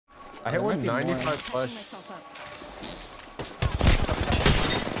I hit one 95 plus.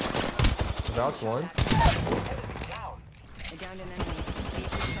 That's one.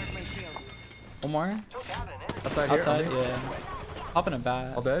 One more. Outside here. Yeah. Hop in a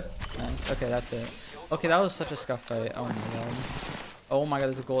bat. All dead. Nice. Okay, that's it. Okay, that was such a scuff fight. Oh my god. Oh my god,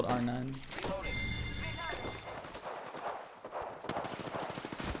 there's a gold R9.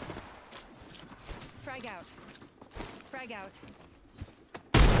 Frag out. Frag out.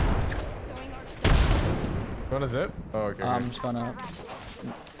 You want to zip? Oh, okay. I'm just gonna.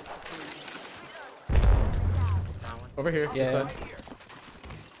 Over here. Yeah.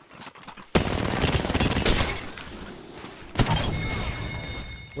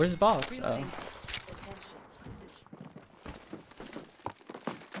 Where's the box? Oh.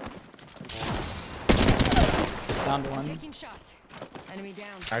 Down one. Taking shots. Enemy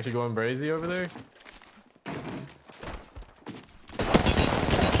down. Actually going brazy over there.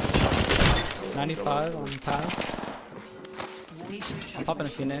 95 on path. I'm popping a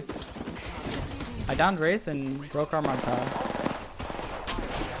Phoenix. I downed Wraith and broke armor on path.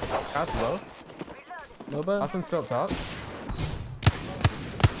 Path's low. Loba? Austin's still up top.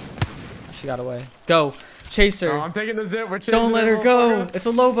 She got away. Go. Chase her. Oh, I'm taking the zip. We're chasing. Don't let her go. It's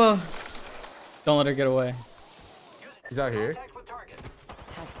a Loba. Don't let her get away. He's out here.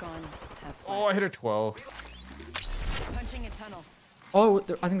 Half gone. Half Oh, I hit her 12. punching a tunnel. Oh,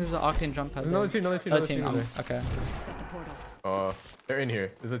 I think there's an Octane jump pad. There's another team. Okay. Set the portal. Oh, they're in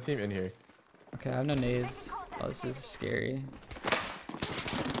here. There's a team in here. Okay, I have no nades. Oh, this is scary.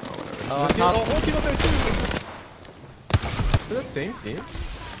 Oh, There's whole team up there too. Is that the same team?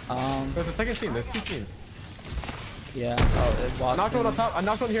 There's the second team. There's two teams. Yeah. Oh, it's Watson. Knocked one on top. I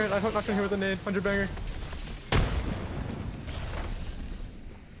knocked one here. I knocked one here with a nade. 100 banger.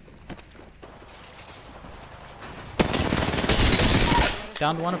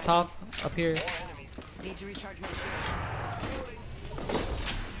 Downed one up top. Up here. Need to recharge my shields.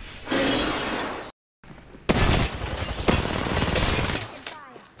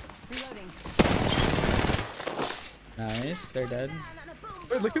 Reloading. Nice. They're dead.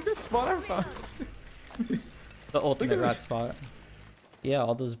 Wait, look at this spot I found. The ultimate rat spot. Yeah,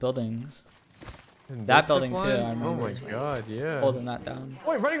 all those buildings. And That this building zip too, line? I remember. Oh my god, yeah. Holding that down.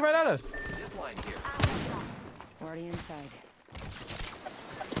 Wait, running right at us. Already inside.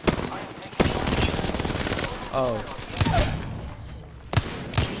 Oh.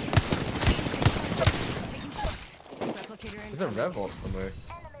 Taking shots. Replicator There's a rev vault somewhere.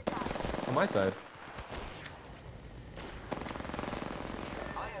 On my side.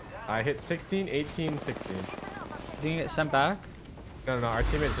 I hit 16, 18, 16. Is he gonna get sent back? No, our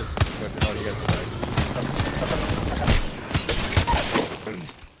teammates just whipped it. Oh, you guys are back.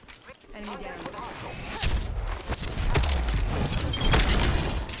 enemy down.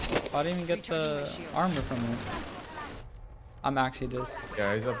 I didn't even get the armor from it. I'm actually just.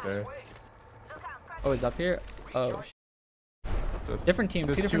 Yeah, he's up there. Oh, he's up here? Oh, different team.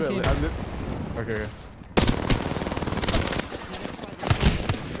 Two There's different teams. Okay.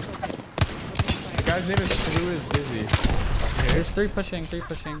 The guy's name is Blue is Busy. Okay. There's three pushing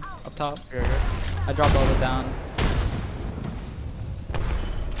up top. Okay. I dropped all the down.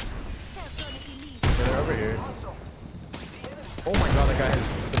 Yeah, they're over here. Oh my god, that guy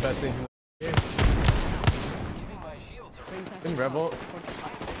has the best things in the game. In Rebel.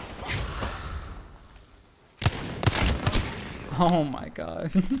 Oh my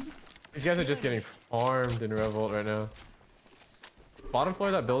god. These guys are just getting farmed in Revolt right now. Bottom floor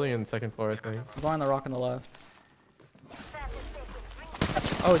of that building and second floor, I think. I'm going on the rock on the left.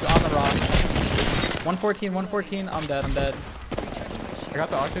 Oh, it's on the rock. 114, 114. I'm dead. I got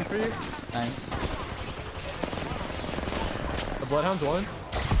the auction for you. Nice. The Bloodhound's one.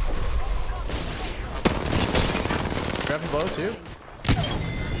 Grab him low too.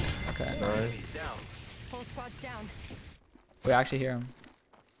 Okay. Nice. Whole squad's down. We actually hear him.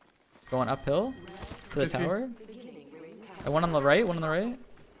 Going uphill to the tower. And one on the right.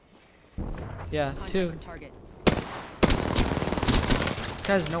 Yeah, two. Target. This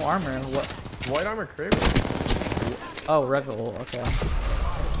guy has no armor. What? White armor crib. Oh, Revel. Okay.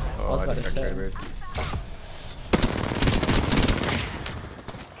 Oh, I was about to say. Kraber.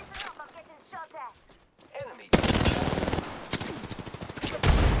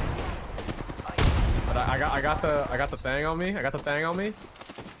 But I got the thing on me.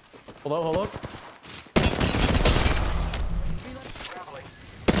 Hold up.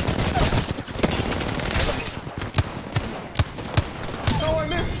 No,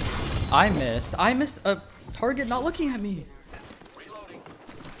 I missed. I missed a target not looking at me.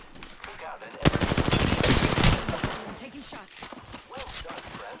 I'm taking shots.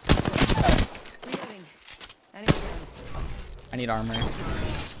 I need armor.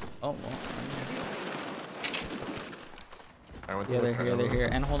 Oh, well. I went to Yeah, look they're here, they're here.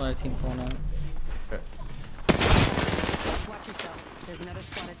 And a whole other team pulling up. Okay. Watch yourself. There's another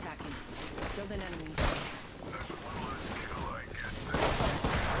squad attacking. Build an enemy.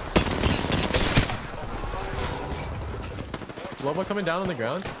 Lobo coming down on the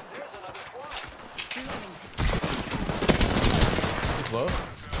ground. Reloading. He's low.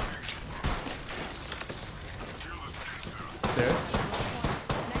 Stairs.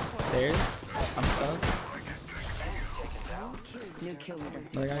 Stairs. I'm stuck. New kill leader.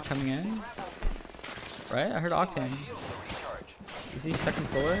 Another guy coming in. Right? I heard Octane. Is he second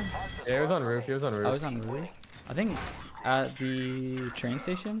floor? Yeah, he was on roof. He was on roof. I was on the roof. I think at the train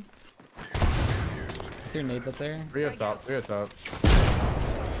station. I threw nades up there. Three up top. Three up top.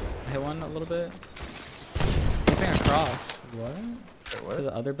 I hit one a little bit. Moving across. What? Wait, what? To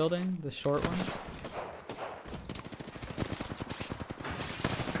the other building? The short one?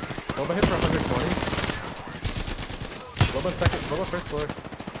 Lobo hit for 120. Lobo second. Lobo first floor.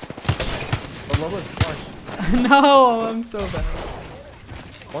 But Lobo's flush. No, I'm so bad.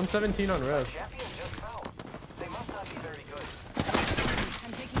 117 on res.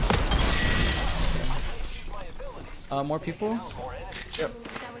 More people? Yep.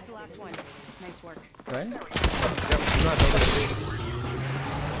 That was the last one. Nice work. Right? Yep. I'm not building.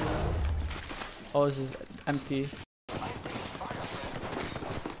 Oh, this is empty.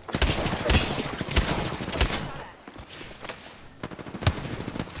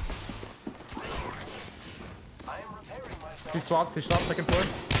 He swapped second floor.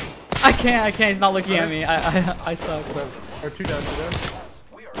 I can't, he's not looking at me. I suck. Or two down, two down.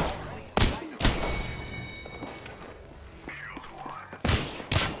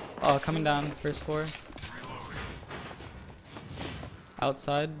 Oh, coming down, first floor.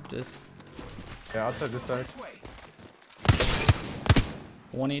 Outside, just Yeah, outside this side.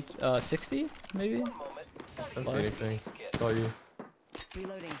 60 maybe? Don't see anything. It's all you.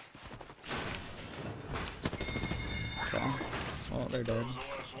 Reloading. Oh, well, they're dead.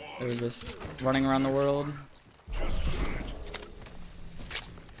 They were just running around the world.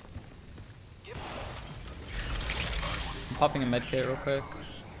 I'm popping a med kit real quick.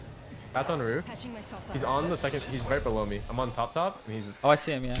 Path on roof. Patching myself up. He's on the second. He's right below me. I'm on top, and he's. Oh, I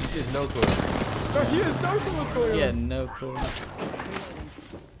see him, yeah. He has no clue. No, he has no clue what's going on. Yeah, no clue. Reloading.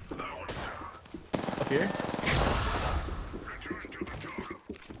 Up here.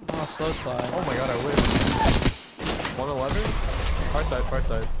 Oh, slow slide. Oh my god, I win. 111. Far side, far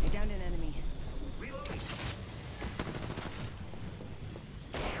side. You downed an enemy.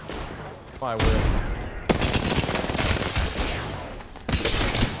 Oh, I win.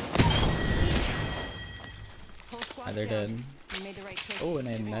 Whole squad's Ah, they're down. dead. You made the right choice. Oh, and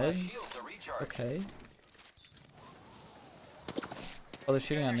they had meds. Okay. Oh, they're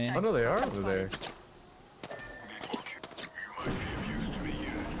shooting at me. Oh no, they are over there.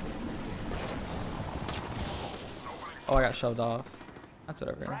 Oh, I got shoved off. That's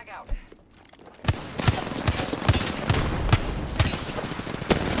whatever.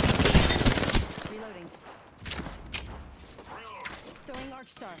 Reloading. Throwing arc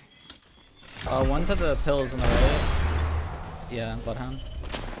star. One's at the pills on the right. Yeah, Bloodhound.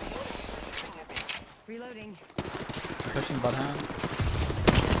 Reloading. Pushing Bloodhound.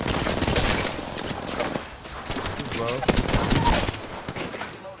 He's low.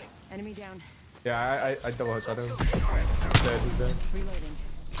 Enemy down. Yeah, I double headshot him. He's dead, he's dead. Reloading.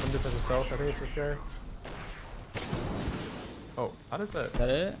 Some defense himself. I think it's this guy. Oh, how does that? Is that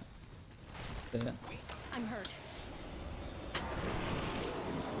it? That's it. I'm hurt.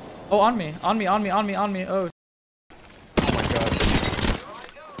 Oh, on me. On me, on me, on me, on me. Oh, Oh my god.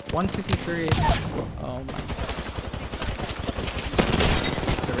 163. Oh my.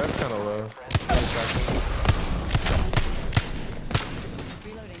 The rep's kind of low.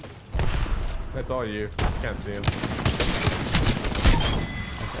 Reloading. That's all you. Can't see him.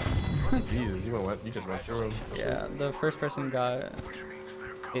 Jesus, you just went through him. Yeah, the first person got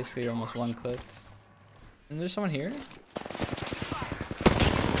basically almost one clicked. And there's someone here?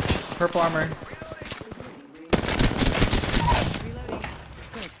 Purple armor. Reloading.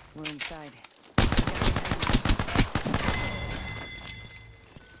 Good. We're inside.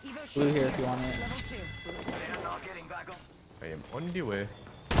 Evo Blue shield here if you want it. Level 2. I am on the way.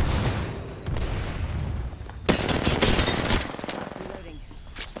 Reloading.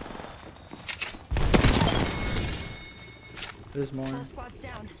 There's more. Whole squad's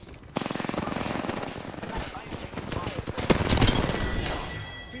down.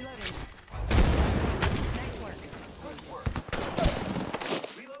 Reloading. Nice work.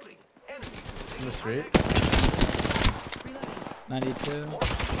 In the street. Reloading. 92.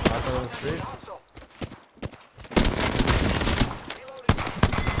 Last one on the street.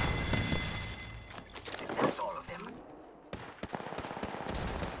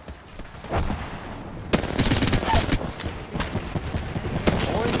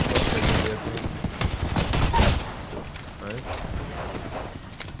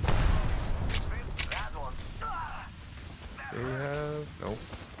 They have nope.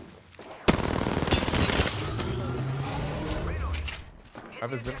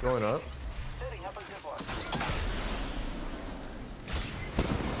 Have a zip going up.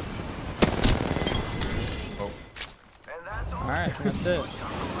 Oh. Alright, I think that's it.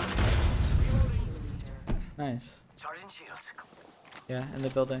 Nice. Yeah, in the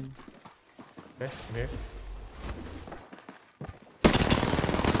building. Okay, I'm here.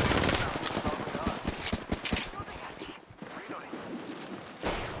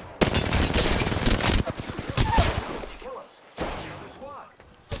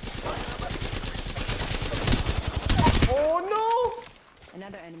 Oh no!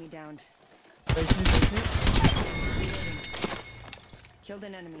 Another enemy downed. Thank you, thank you. Killed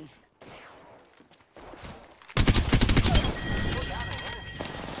an enemy.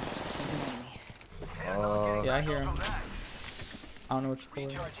 Yeah, I hear him. I don't know which floor.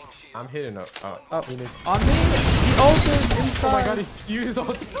 I'm hitting up. Oh, we need- on me! He ulted inside! Oh my god, he used all.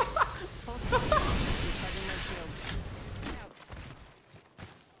 Recharging my shields.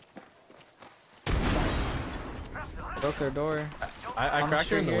 Broke their door. I On the cracked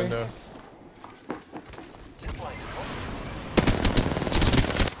her in the street window.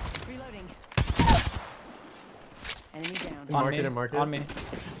 Reloading. Enemy down. On Mark me. it and mark it. On me.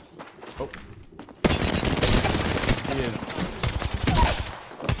 Oh. He is.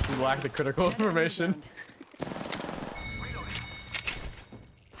 He lacked the critical information.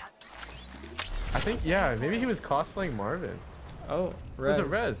 I think, yeah, maybe he was cosplaying Marvin. Oh, There's res. a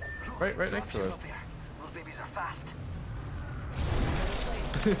res. Right next to us.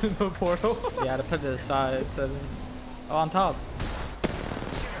 The portal. Yeah, to put it to the side. So, oh, on top.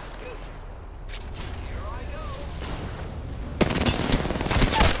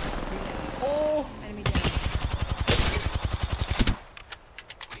 Oh! Enemy down.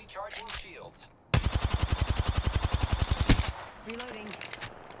 Recharging shields. Reloading.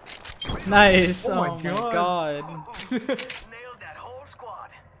 Nice. Oh Oh, my my God. god. Nailed that whole squad.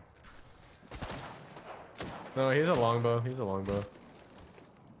 No, he's a longbow. He's a longbow.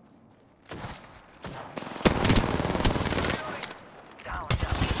 Down.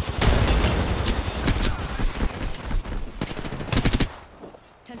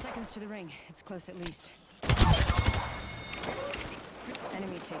 10 seconds to the ring. It's close at least.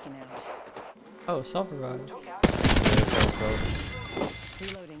 Enemy taken out. Oh, self-revive.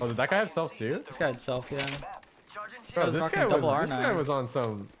 Reloading. Oh, did that guy have self too? This guy had self, yeah. Bro, Guy's this rocking guy was. double This guy R9. was on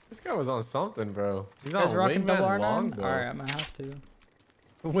some. This guy was on something, bro. He's You guys on rocking double wingman R9? longbow. Alright, I'm gonna have to.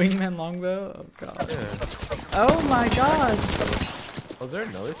 Wingman longbow? Oh god. Yeah. Oh my god! Oh, is there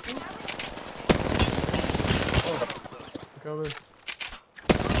another team? Oh, coming.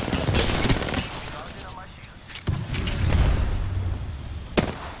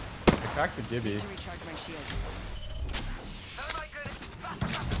 I cracked the gibby. To recharge my shields.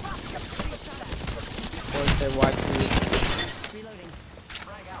 Boys, they wiped through. Reloading.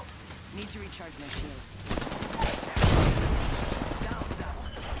 Need to recharge my shields.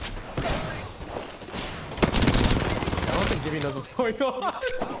 I don't think Gibby knows what's going on.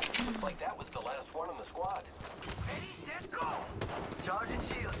 Looks like that was the last one in the squad. Ready, set, go. Charging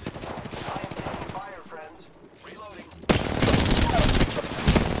shields. I am taking fire, friends. Reloading.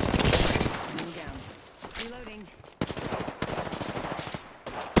 Enemy down. Reloading.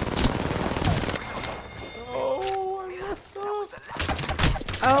 Oh, I messed up.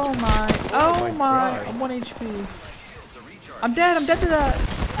 Oh my. Oh my my. God. I'm 1 HP. I'm dead. I'm dead to that.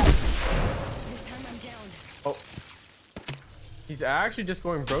 This time I'm down. Oh. He's actually just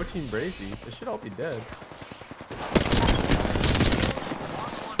going bro team brazy. They should all be dead.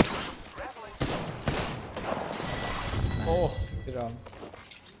 Oh. Good job.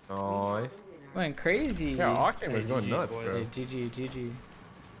 Nice. Went crazy. Yeah, Octane was Hey, going GG, nuts, boys. bro. GG, GG.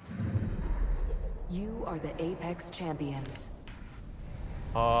 You are the Apex champions.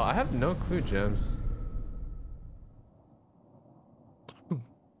 I have no clue, Gems.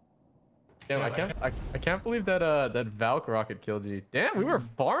 Damn, I can't believe that that Valk rocket killed you. Damn, we were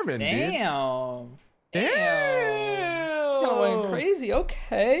farming, dude. Damn. Damn. Kind of went crazy.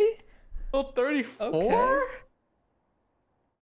 Okay. Still 34? Okay.